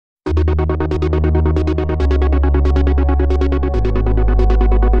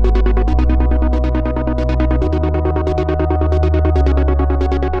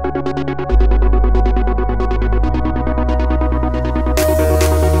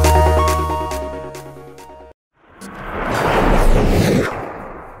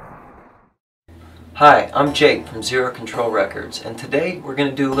Hi, I'm Jake from Zero Control Records, and today we're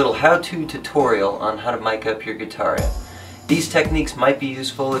going to do a little how-to tutorial on how to mic up your guitar amp. These techniques might be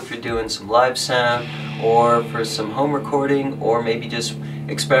useful if you're doing some live sound, or for some home recording, or maybe just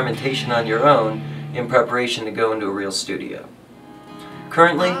experimentation on your own in preparation to go into a real studio.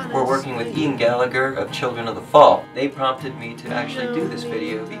 Currently, we're working with Ian Gallagher of Children of the Fall. They prompted me to actually do this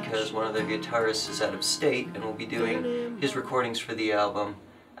video because one of their guitarists is out of state and will be doing his recordings for the album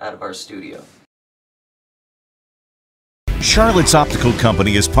out of our studio. Charlotte's Optical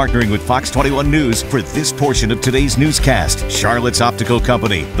Company is partnering with Fox 21 News for this portion of today's newscast. Charlotte's Optical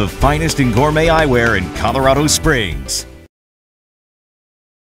Company, the finest in gourmet eyewear in Colorado Springs.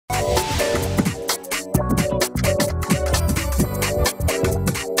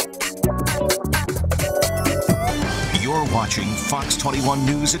 You're watching Fox 21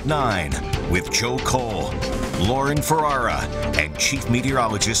 News at 9 with Joe Cole, Lauren Ferrara, and Chief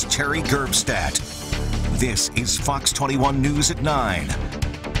Meteorologist Terry Gerbstadt. This is Fox 21 News at 9.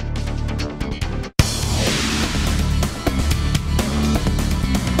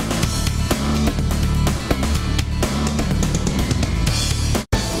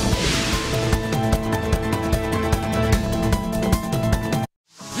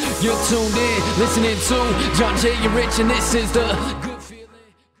 You're tuned in, listening to John J. and Rich, and this is the Good Feeling.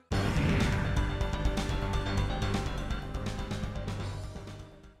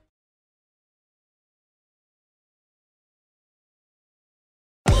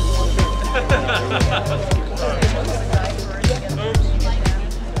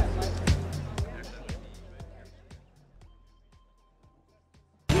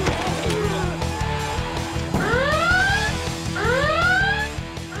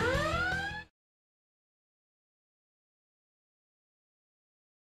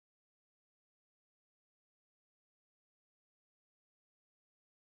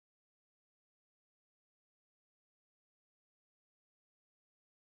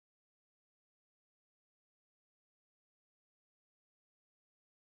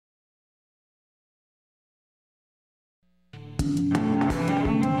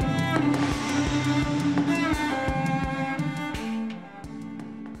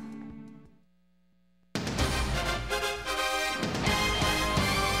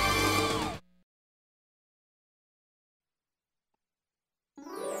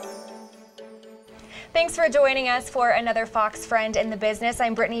 Thanks for joining us for another Fox Friend in the Business.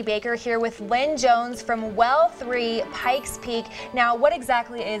 I'm Brittany Baker here with Lynn Jones from Well 3 Pikes Peak. Now, what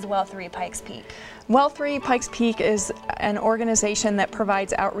exactly is Well 3 Pikes Peak? Well 3 Pikes Peak is an organization that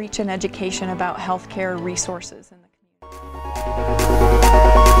provides outreach and education about healthcare resources in the